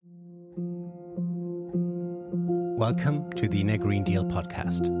Welcome to the Inner Green Deal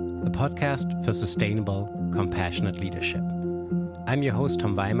podcast, the podcast for sustainable, compassionate leadership. I'm your host,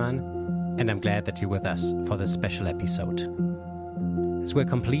 Tom Weimann, and I'm glad that you're with us for this special episode. As we're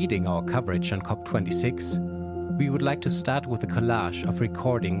completing our coverage on COP26, we would like to start with a collage of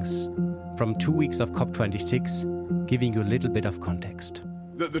recordings from 2 weeks of COP26, giving you a little bit of context.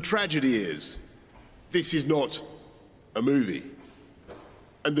 The tragedy is, this is not a movie,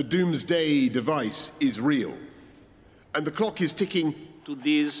 and the doomsday device is real. And the clock is ticking. To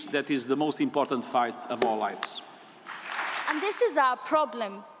this, that is the most important fight of our lives. And this is our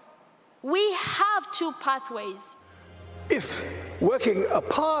problem. We have two pathways. If working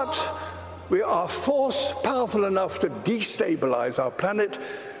apart, we are force powerful enough to destabilize our planet,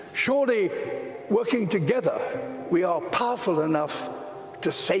 surely working together, we are powerful enough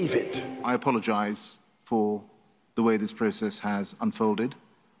to save it. I apologize for the way this process has unfolded,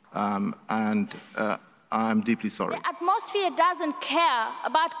 and I'm deeply sorry. The atmosphere doesn't care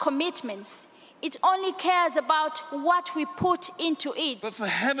about commitments. It only cares about what we put into it. But for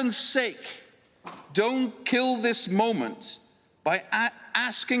heaven's sake, don't kill this moment by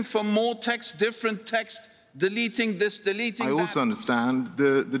asking for more text, different text, deleting this, deleting that. I also understand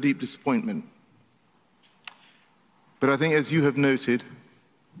the deep disappointment. But I think, as you have noted,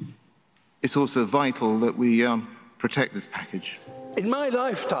 it's also vital that we protect this package. In my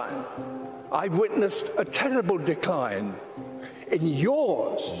lifetime, I've witnessed a terrible decline. In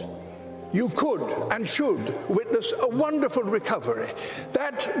yours, you could and should witness a wonderful recovery.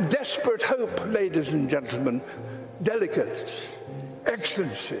 That desperate hope, ladies and gentlemen, delegates,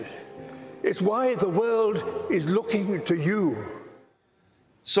 excellency, is why the world is looking to you.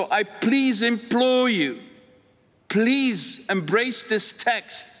 So I please implore you, please embrace this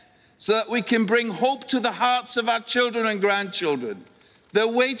text so that we can bring hope to the hearts of our children and grandchildren. They're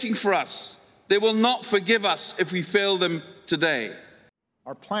waiting for us. They will not forgive us if we fail them today.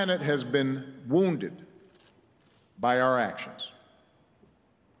 Our planet has been wounded by our actions.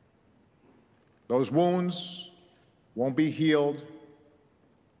 Those wounds won't be healed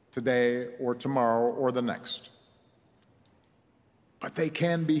today or tomorrow or the next, but they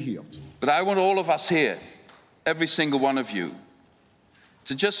can be healed. But I want all of us here, every single one of you,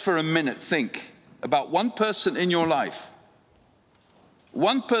 to just for a minute think about one person in your life,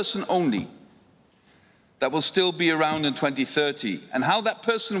 one person only, that will still be around in 2030, and how that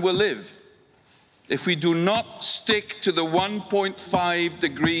person will live if we do not stick to the 1.5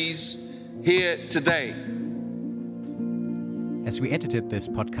 degrees here today. As we edited this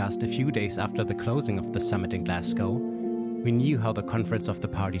podcast a few days after the closing of the summit in Glasgow, we knew how the Conference of the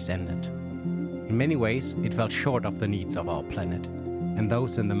Parties ended. In many ways, it fell short of the needs of our planet and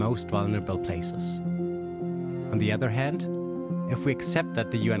those in the most vulnerable places. On the other hand, if we accept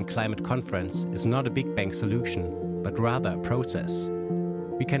that the UN Climate Conference is not a Big Bang solution, but rather a process,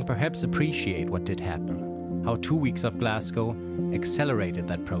 we can perhaps appreciate what did happen, how 2 weeks of Glasgow accelerated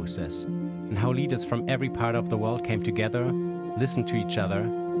that process, and how leaders from every part of the world came together, listened to each other,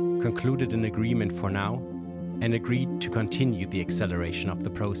 concluded an agreement for now, and agreed to continue the acceleration of the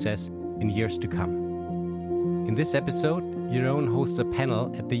process in years to come. In this episode, Jeroen hosts a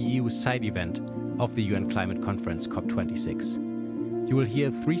panel at the EU side event of the UN Climate Conference COP26. You will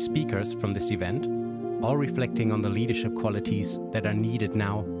hear 3 speakers from this event, all reflecting on the leadership qualities that are needed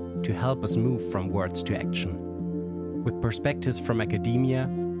now to help us move from words to action. With perspectives from academia,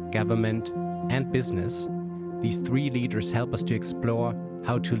 government, and business, these 3 leaders help us to explore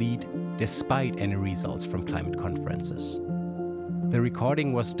how to lead despite any results from climate conferences. The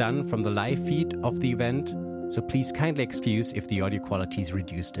recording was done from the live feed of the event, so please kindly excuse if the audio quality is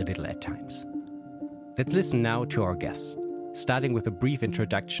reduced a little at times. Let's listen now to our guests, starting with a brief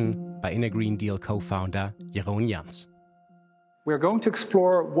introduction by Inner Green Deal co-founder Jeroen Jans. We're going to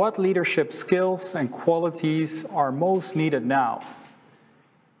explore what leadership skills and qualities are most needed now,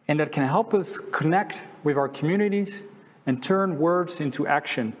 and that can help us connect with our communities and turn words into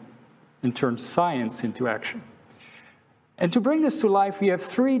action, and turn science into action. And to bring this to life, we have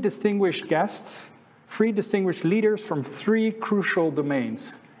 3 distinguished guests, 3 distinguished leaders from 3 crucial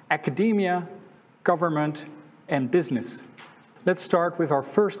domains: academia, government, and business. Let's start with our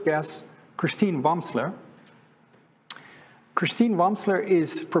first guest, Christine Wamsler. Christine Wamsler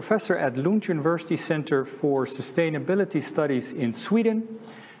is professor at Lund University Center for Sustainability Studies in Sweden.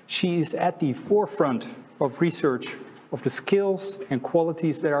 She is at the forefront of research of the skills and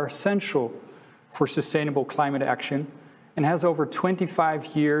qualities that are essential for sustainable climate action and has over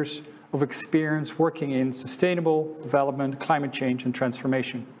 25 years of experience working in sustainable development, climate change, and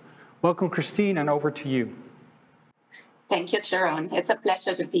transformation. Welcome, Christine, and over to you. Thank you, Jeroen. It's a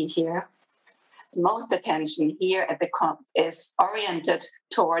pleasure to be here. Most attention here at the COP is oriented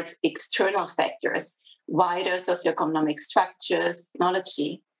towards external factors, wider socioeconomic structures,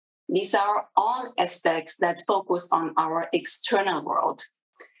 technology. These are all aspects that focus on our external world.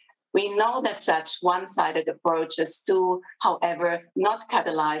 We know that such one-sided approaches do, however, not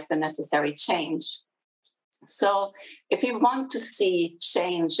catalyze the necessary change. So if we want to see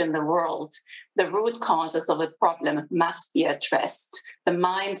change in the world, the root causes of a problem must be addressed, the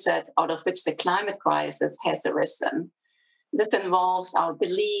mindset out of which the climate crisis has arisen. This involves our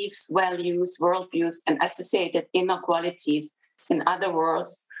beliefs, values, worldviews, and associated inequalities. In other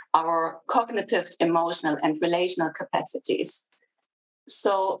words, our cognitive, emotional, and relational capacities.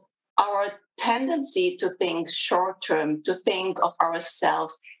 So our tendency to think short-term, to think of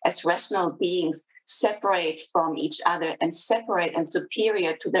ourselves as rational beings separate from each other and separate and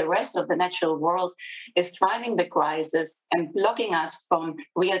superior to the rest of the natural world is driving the crisis and blocking us from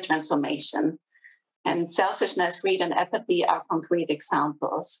real transformation. And selfishness, greed, and apathy are concrete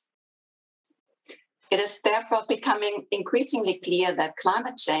examples. It is therefore becoming increasingly clear that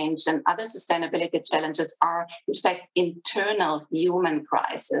climate change and other sustainability challenges are, in fact, internal human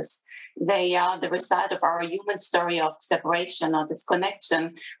crises. They are the result of our human story of separation or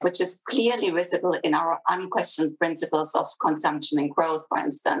disconnection, which is clearly visible in our unquestioned principles of consumption and growth, for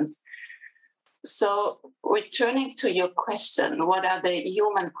instance. So, returning to your question, what are the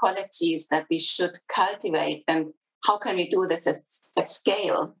human qualities that we should cultivate and how can we do this at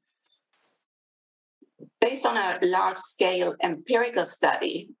scale? Based on a large-scale empirical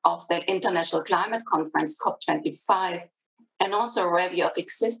study of the International Climate Conference, COP25, and also a review of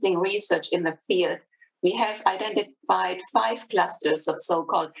existing research in the field, we have identified 5 clusters of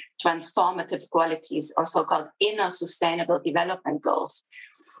so-called transformative qualities or so-called inner sustainable development goals.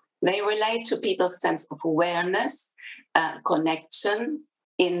 They relate to people's sense of awareness, connection,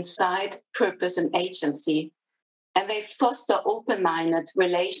 insight, purpose, and agency. And they foster open-minded,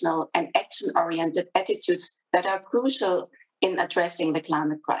 relational, and action-oriented attitudes that are crucial in addressing the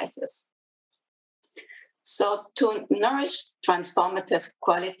climate crisis. So to nourish transformative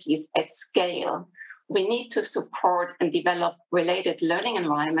qualities at scale, we need to support and develop related learning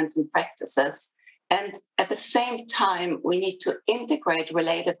environments and practices. And at the same time, we need to integrate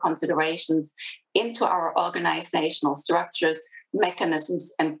related considerations into our organizational structures,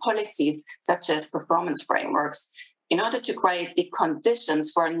 mechanisms, and policies, such as performance frameworks, in order to create the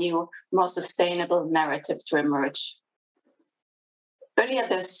conditions for a new, more sustainable narrative to emerge. Earlier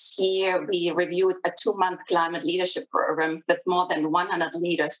this year, we reviewed a 2-month climate leadership program with more than 100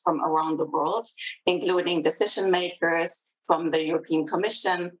 leaders from around the world, including decision makers from the European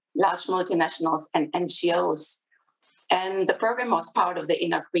Commission, large multinationals, and NGOs. And the program was part of the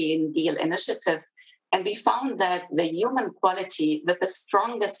Inner Green Deal initiative. And we found that the human quality with the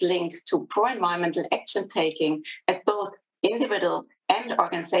strongest link to pro-environmental action taking at both individual and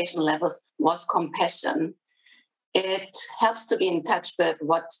organizational levels was compassion. It helps to be in touch with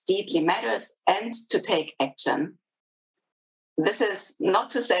what deeply matters and to take action. This is not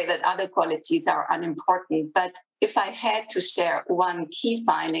to say that other qualities are unimportant, but if I had to share one key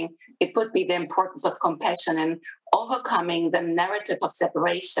finding, it would be the importance of compassion in overcoming the narrative of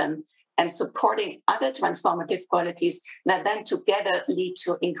separation and supporting other transformative qualities that then together lead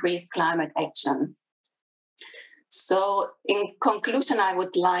to increased climate action. So in conclusion, I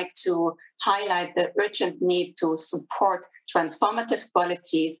would like to highlight the urgent need to support transformative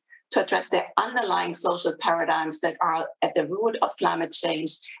qualities to address the underlying social paradigms that are at the root of climate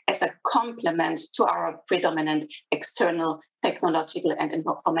change as a complement to our predominant external technological and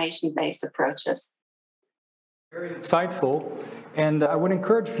information-based approaches. Very insightful. And I would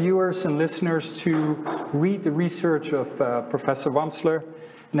encourage viewers and listeners to read the research of Professor Wamsler,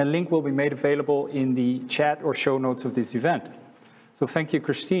 and a link will be made available in the chat or show notes of this event. So thank you,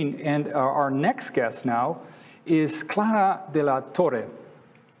 Christine. And our next guest now is Clara de la Torre.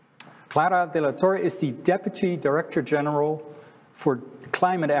 Clara de la Torre is the Deputy Director General for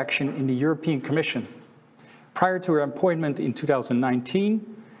Climate Action in the European Commission. Prior to her appointment in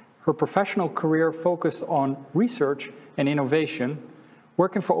 2019, her professional career focused on research and innovation,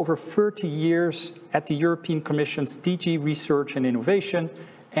 working for over 30 years at the European Commission's DG Research and Innovation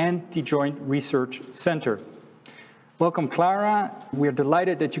and the Joint Research Center. Welcome, Clara. We're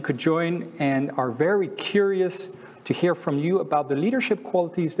delighted that you could join and are very curious to hear from you about the leadership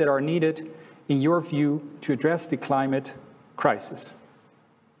qualities that are needed, in your view, to address the climate crisis.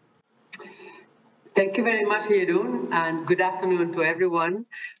 Thank you very much, Jeroen, and good afternoon to everyone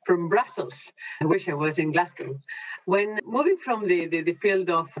from Brussels. I wish I was in Glasgow. When moving from the field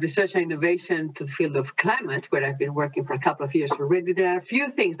of research and innovation to the field of climate, where I've been working for a couple of years already, there are a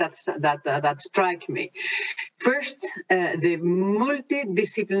few things that strike me. First, the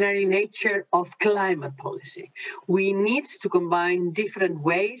multidisciplinary nature of climate policy. We need to combine different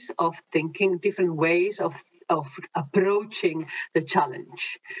ways of thinking, different ways of approaching the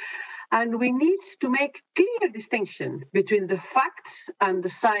challenge. And we need to make clear distinction between the facts and the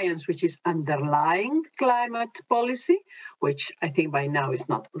science, which is underlying climate policy, which I think by now is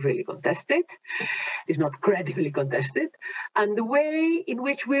not really contested, is not credibly contested, and the way in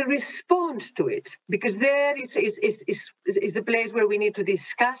which we respond to it, because there is the place where we need to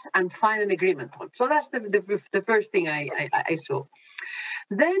discuss and find an agreement on. So that's the first thing I saw.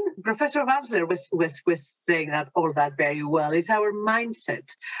 Then Professor Wansler was saying that all that very well. It's our mindset,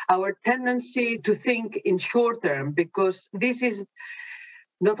 our tendency to think in short term, because this is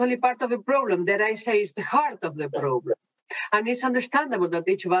not only part of the problem, that I say is the heart of the problem. And it's understandable that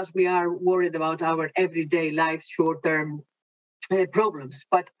each of us, we are worried about our everyday life, short-term problems.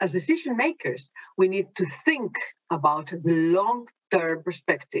 But as decision makers, we need to think about the long-term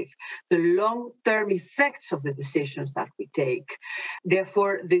perspective, the long-term effects of the decisions that we take.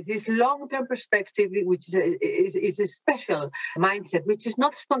 Therefore, this long-term perspective, which is a special mindset, which is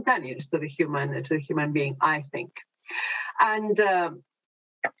not spontaneous to the human being, I think. And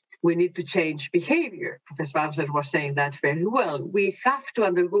we need to change behavior. Professor Wansler was saying that very well. We have to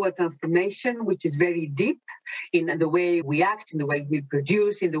undergo a transformation which is very deep in the way we act, in the way we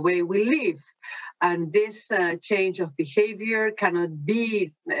produce, in the way we live. And this change of behavior cannot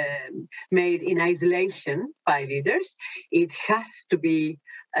be made in isolation by leaders. It has to be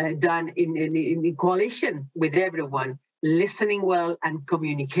done in coalition with everyone, listening well and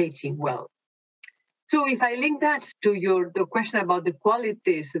communicating well. So if I link that to the question about the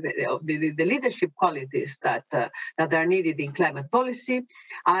qualities, the leadership qualities that are needed in climate policy,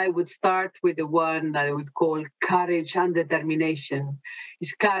 I would start with the one that I would call courage and determination.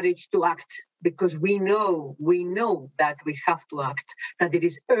 It's courage to act, because we know that we have to act, that there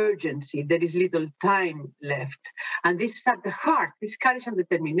is urgency, there is little time left. And this is at the heart, this courage and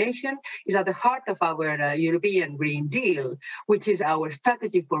determination is at the heart of our European Green Deal, which is our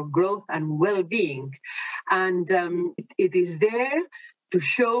strategy for growth and well-being. And it is there to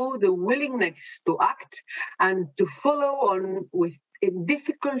show the willingness to act and to follow on with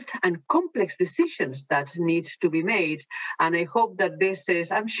difficult and complex decisions that needs to be made. And I hope that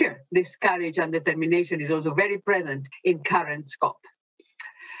I'm sure this courage and determination is also very present in current COP.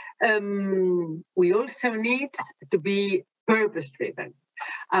 We also need to be purpose-driven.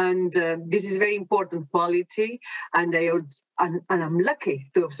 And this is a very important quality, and I'm lucky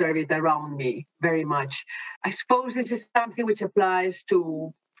to observe it around me very much. I suppose this is something which applies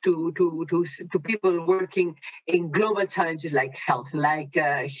to people working in global challenges like health, like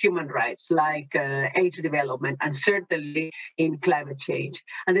human rights, like aid to development, and certainly in climate change.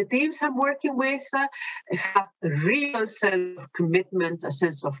 And the teams I'm working with have a real sense of commitment, a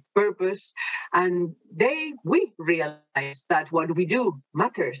sense of purpose, and we realize that what we do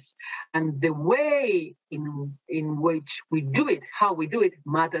matters, and the way in which we do it, how we do it,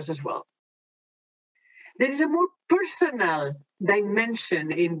 matters as well. There is a more personal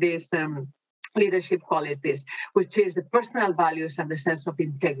dimension in these leadership qualities, which is the personal values and the sense of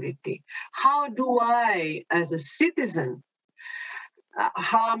integrity. How do I, as a citizen,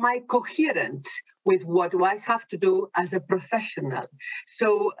 how am I coherent with what do I have to do as a professional?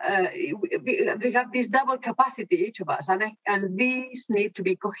 So we have this double capacity, each of us, and these need to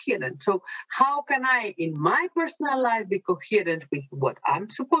be coherent. So how can I, in my personal life, be coherent with what I'm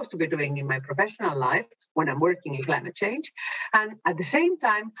supposed to be doing in my professional life when I'm working in climate change? And at the same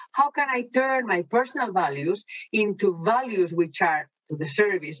time, how can I turn my personal values into values which are to the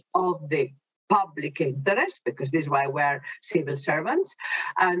service of the public interest, because this is why we're civil servants,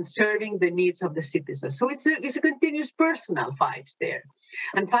 and serving the needs of the citizens. So it's a continuous personal fight there.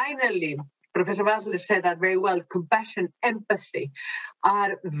 And finally, Professor Wansler said that very well, compassion, empathy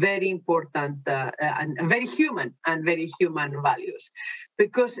are very important and very human values,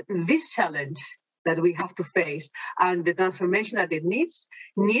 because this challenge that we have to face and the transformation that it needs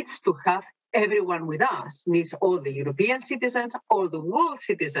to have everyone with us means all the European citizens, all the world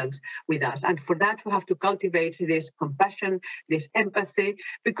citizens with us. And for that, we have to cultivate this compassion, this empathy,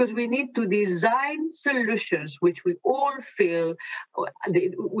 because we need to design solutions which we all feel,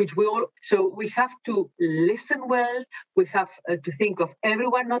 so we have to listen well, we have to think of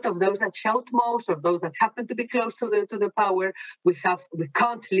everyone, not of those that shout most or those that happen to be close to the power. We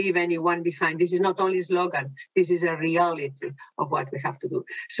can't leave anyone behind. This is not only a slogan, this is a reality of what we have to do.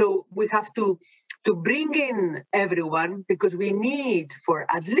 So we have to bring in everyone, because we need, for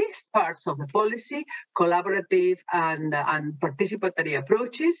at least parts of the policy, collaborative and participatory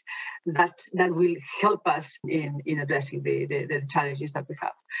approaches that will help us in addressing the challenges that we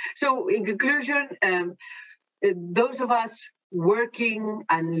have. So in conclusion, those of us working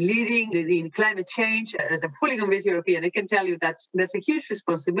and leading in climate change as a fully convinced European, I can tell you that's a huge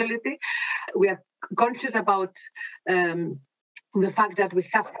responsibility. We are conscious about the fact that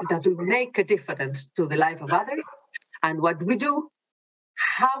we make a difference to the life of others, and what we do,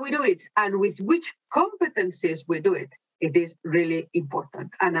 how we do it, and with which competencies we do it. It is really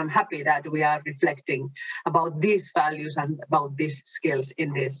important. And I'm happy that we are reflecting about these values and about these skills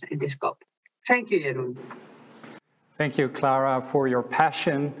in this COP. Thank you, Jeroen. Thank you, Clara, for your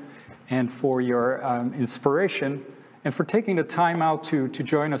passion and for your inspiration, and for taking the time out to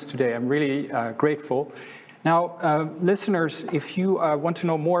join us today. I'm really grateful. Now, listeners, if you want to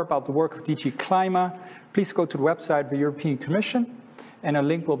know more about the work of DG Climate, please go to the website of the European Commission, and a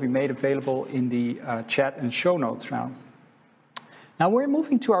link will be made available in the chat and show notes now. Now, we're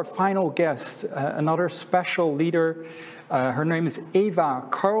moving to our final guest, another special leader. Her name is Eva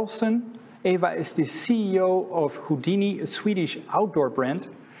Karlsson. Eva is the CEO of Houdini, a Swedish outdoor brand.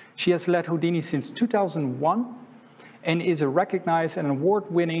 She has led Houdini since 2001. And is a recognized and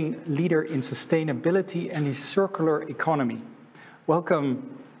award-winning leader in sustainability and the circular economy.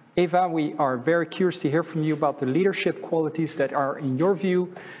 Welcome, Eva. We are very curious to hear from you about the leadership qualities that are, in your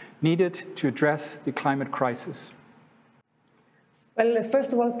view, needed to address the climate crisis. Well,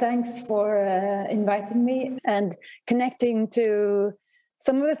 first of all, thanks for inviting me and connecting to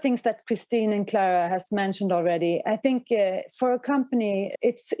some of the things that Christine and Clara has mentioned already. I think for a company,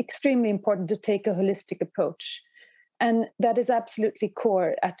 it's extremely important to take a holistic approach. And that is absolutely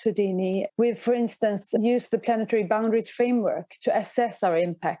core at Houdini. We've, for instance, used the Planetary Boundaries framework to assess our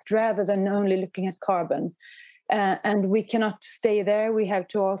impact rather than only looking at carbon. And we cannot stay there. We have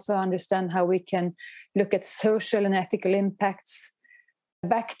to also understand how we can look at social and ethical impacts.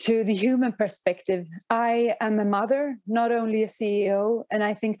 Back to the human perspective, I am a mother, not only a CEO. And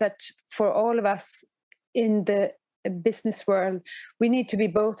I think that for all of us in the business world, we need to be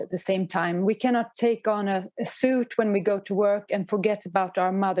both at the same time. We cannot take on a suit when we go to work and forget about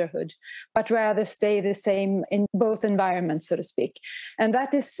our motherhood, but rather stay the same in both environments, so to speak. And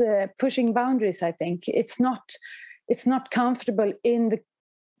that is pushing boundaries, I think. It's not comfortable in the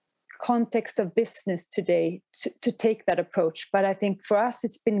context of business today to take that approach, but I think for us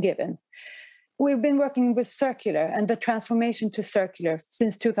it's been given. We've been working with circular and the transformation to circular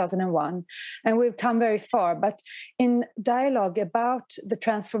since 2001, and we've come very far. But in dialogue about the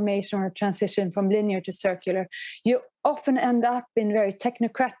transformation or transition from linear to circular, you often end up in very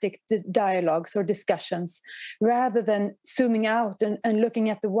technocratic dialogues or discussions rather than zooming out and looking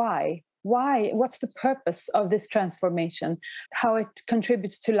at the why. Why? What's the purpose of this transformation? How it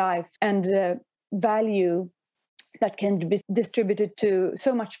contributes to life and value that can be distributed to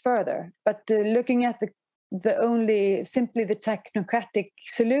so much further. But looking at simply the technocratic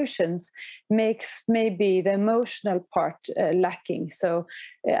solutions makes maybe the emotional part lacking. So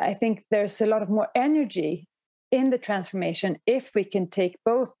I think there's a lot of more energy in the transformation if we can take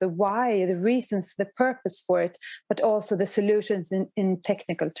both the why, the reasons, the purpose for it, but also the solutions in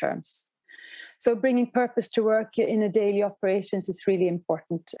technical terms. So bringing purpose to work in a daily operations is really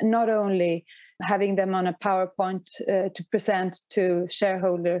important. Not only having them on a PowerPoint to present to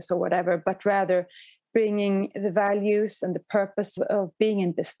shareholders or whatever, but rather bringing the values and the purpose of being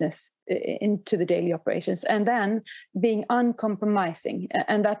in business into the daily operations, and then being uncompromising.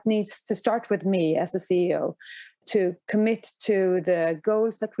 And that needs to start with me as a CEO, to commit to the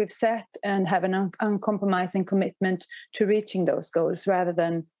goals that we've set and have an uncompromising commitment to reaching those goals rather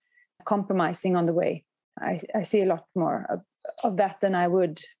than compromising on the way. I see a lot more of that than I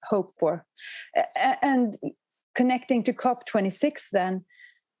would hope for. And connecting to COP26 then,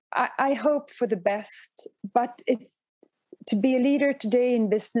 I hope for the best, but to be a leader today in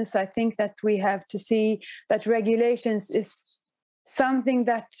business, I think that we have to see that regulations is something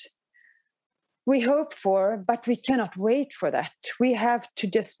that we hope for, but we cannot wait for that. We have to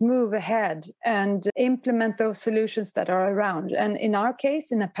just move ahead and implement those solutions that are around. And in our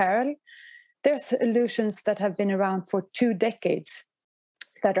case, in apparel, There are solutions that have been around for 2 decades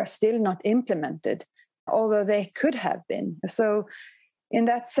that are still not implemented, although they could have been. So in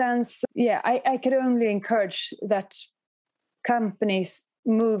that sense, I could only encourage that companies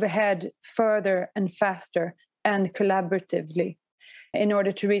move ahead further and faster and collaboratively in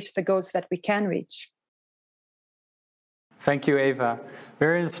order to reach the goals that we can reach. Thank you, Eva.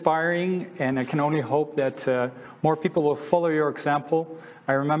 Very inspiring, and I can only hope that more people will follow your example.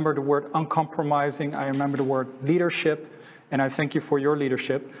 I remember the word uncompromising, I remember the word leadership, and I thank you for your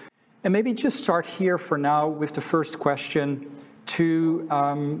leadership. And maybe just start here for now with the first question to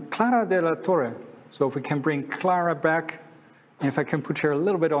Clara de la Torre. So if we can bring Clara back, and if I can put her a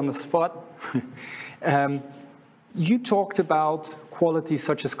little bit on the spot. You talked about qualities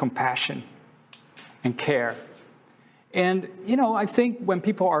such as compassion and care. And, I think when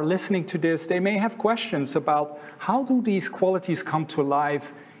people are listening to this, they may have questions about how do these qualities come to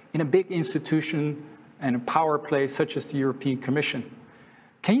life in a big institution and a power play such as the European Commission.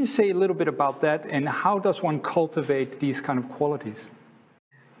 Can you say a little bit about that, and how does one cultivate these kind of qualities?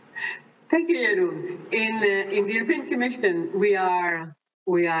 Thank you, Jeroen. In the European Commission, we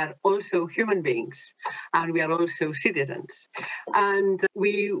are also human beings, and we are also citizens. And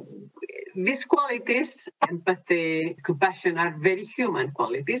these qualities, empathy, compassion, are very human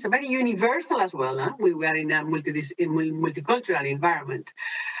qualities, very universal as well. Huh? We are in a multicultural environment.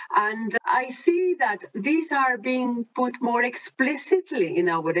 And I see that these are being put more explicitly in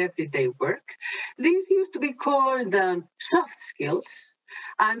our everyday work. These used to be called soft skills.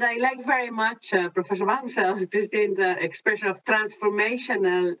 And I like very much Professor Christine's expression of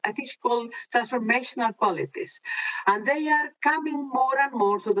transformational, I think she called transformational qualities. And they are coming more and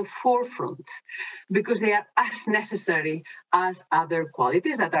more to the forefront because they are as necessary as other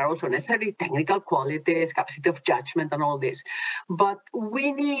qualities that are also necessary, technical qualities, capacity of judgment and all this. But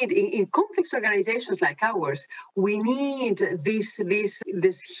we need, in complex organizations like ours, we need these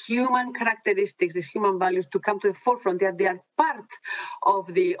human characteristics, these human values to come to the forefront. They are part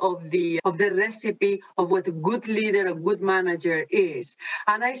of the recipe of what a good leader, a good manager is.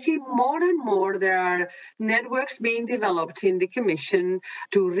 And I see more and more there are networks being developed in the Commission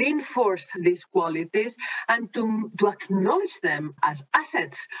to reinforce these qualities and to acknowledge them as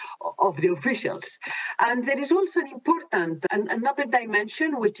assets of the officials. And there is also another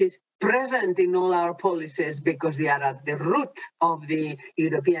dimension which is present in all our policies because they are at the root of the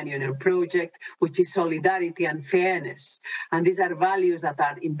European Union project, which is solidarity and fairness. And these are values that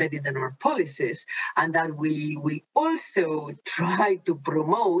are embedded in our policies and that we also try to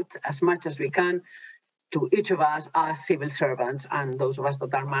promote as much as we can to each of us as civil servants and those of us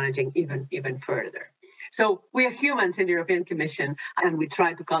that are managing even further. So we are humans in the European Commission, and we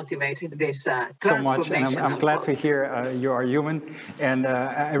try to cultivate this so much, and I'm glad to hear you are human, and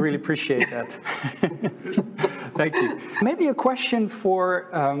I really appreciate that. Thank you. Maybe a question for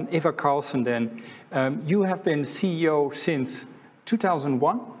Eva Karlsson then. You have been CEO since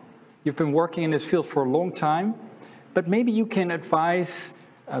 2001. You've been working in this field for a long time, but maybe you can advise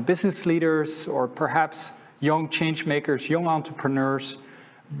business leaders or perhaps young change makers, young entrepreneurs,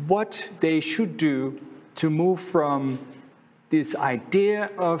 what they should do to move from this idea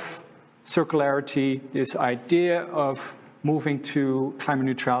of circularity, this idea of moving to climate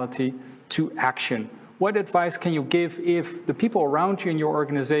neutrality, to action. What advice can you give if the people around you in your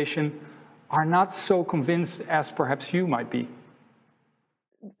organization are not so convinced as perhaps you might be?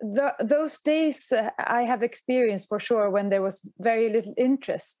 Those days I have experienced for sure when there was very little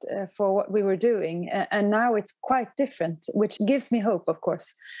interest for what we were doing. And now it's quite different, which gives me hope, of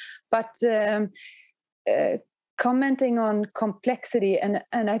course. But commenting on complexity, and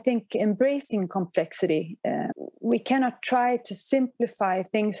I think embracing complexity, we cannot try to simplify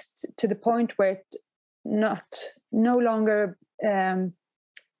things to the point where it no longer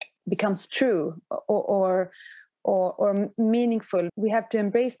becomes true or meaningful. We have to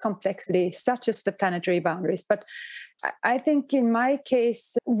embrace complexity, such as the planetary boundaries. But I think in my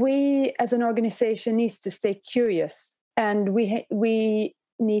case, we as an organization needs to stay curious, and we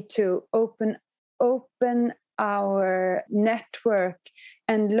need to open our network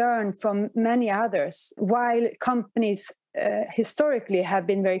and learn from many others. While companies historically have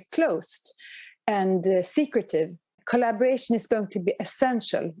been very closed and secretive, collaboration is going to be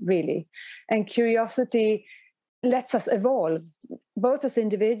essential, really. And curiosity lets us evolve, both as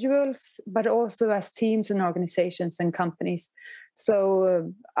individuals, but also as teams and organizations and companies.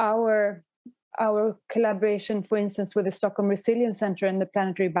 So our collaboration, for instance, with the Stockholm Resilience Center and the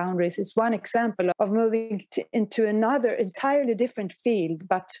Planetary Boundaries is one example of moving into another entirely different field,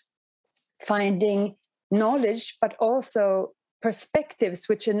 but finding knowledge, but also perspectives,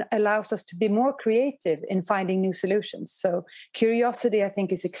 which allows us to be more creative in finding new solutions. So curiosity, I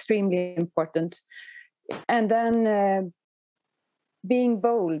think, is extremely important. And then being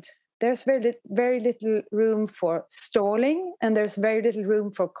bold. There's very little room for stalling, and there's very little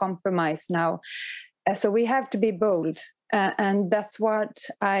room for compromise now. So we have to be bold. And that's what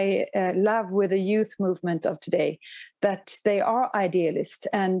I love with the youth movement of today, that they are idealists.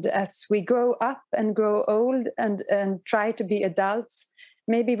 And as we grow up and grow old and try to be adults,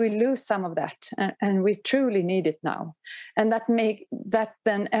 maybe we lose some of that. And we truly need it now. And that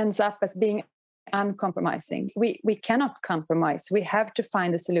then ends up as being uncompromising. We cannot compromise. We have to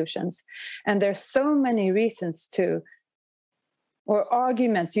find the solutions. And there's so many reasons or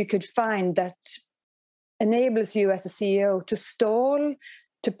arguments you could find that enables you as a CEO to stall,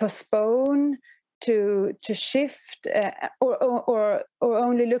 to postpone, to shift, or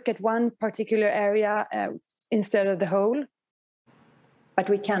only look at one particular area instead of the whole. But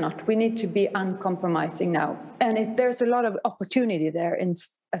we cannot. We need to be uncompromising now. And there's a lot of opportunity there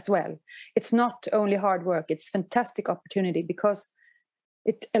as well. It's not only hard work, it's fantastic opportunity because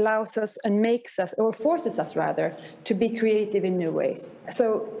it allows us and makes us, or forces us rather, to be creative in new ways.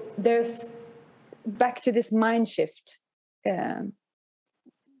 So there's back to this mind shift.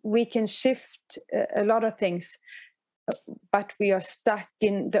 We can shift a lot of things, but we are stuck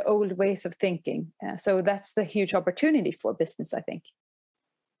in the old ways of thinking. So that's the huge opportunity for business, I think.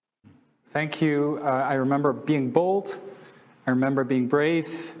 Thank you. I remember being bold. I remember being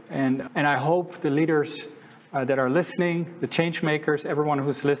brave. And I hope the leaders that are listening, the change makers, everyone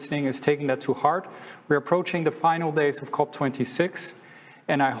who's listening is taking that to heart. We're approaching the final days of COP26.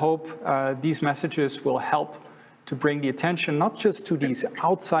 And I hope these messages will help to bring the attention not just to these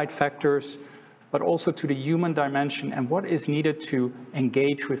outside factors, but also to the human dimension and what is needed to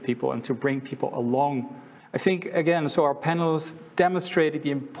engage with people and to bring people along. I think, again, so our panelists demonstrated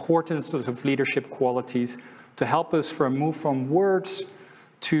the importance of leadership qualities to help us move from words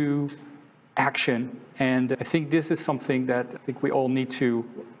to action. And I think this is something that I think we all need to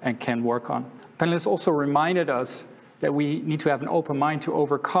and can work on. Panelists also reminded us that we need to have an open mind to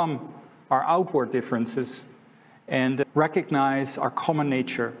overcome our outward differences and recognize our common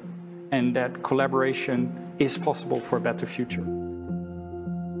nature and that collaboration is possible for a better future.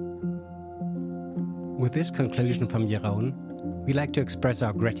 With this conclusion from Jeroen, we'd like to express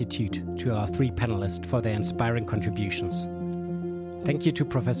our gratitude to our three panelists for their inspiring contributions. Thank you to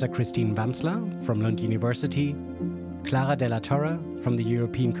Professor Christine Wamsler from Lund University, Clara Della Torre from the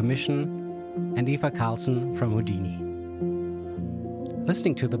European Commission, and Eva Karlsson from Houdini.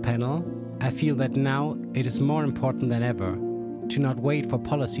 Listening to the panel, I feel that now it is more important than ever to not wait for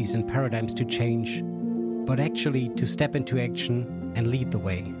policies and paradigms to change, but actually to step into action and lead the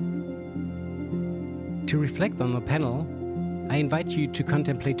way. To reflect on the panel, I invite you to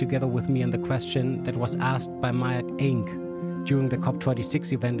contemplate together with me on the question that was asked by Maya Inc. during the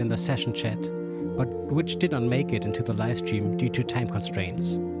COP26 event in the session chat, but which did not make it into the live stream due to time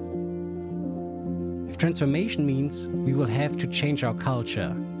constraints. If transformation means we will have to change our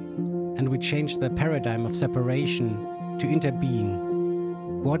culture, and we change the paradigm of separation to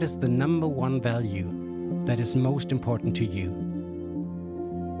interbeing, what is the number one value that is most important to you?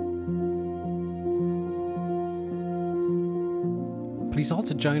 Please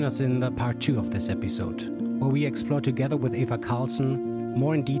also join us in the part 2 of this episode, where we explore together with Eva Karlsson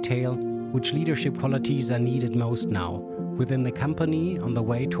more in detail which leadership qualities are needed most now within the company on the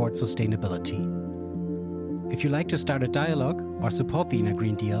way towards sustainability. If you'd like to start a dialogue or support the Inner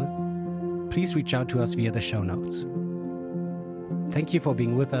Green Deal, please reach out to us via the show notes. Thank you for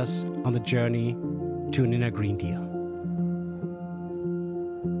being with us on the journey to an Inner Green Deal.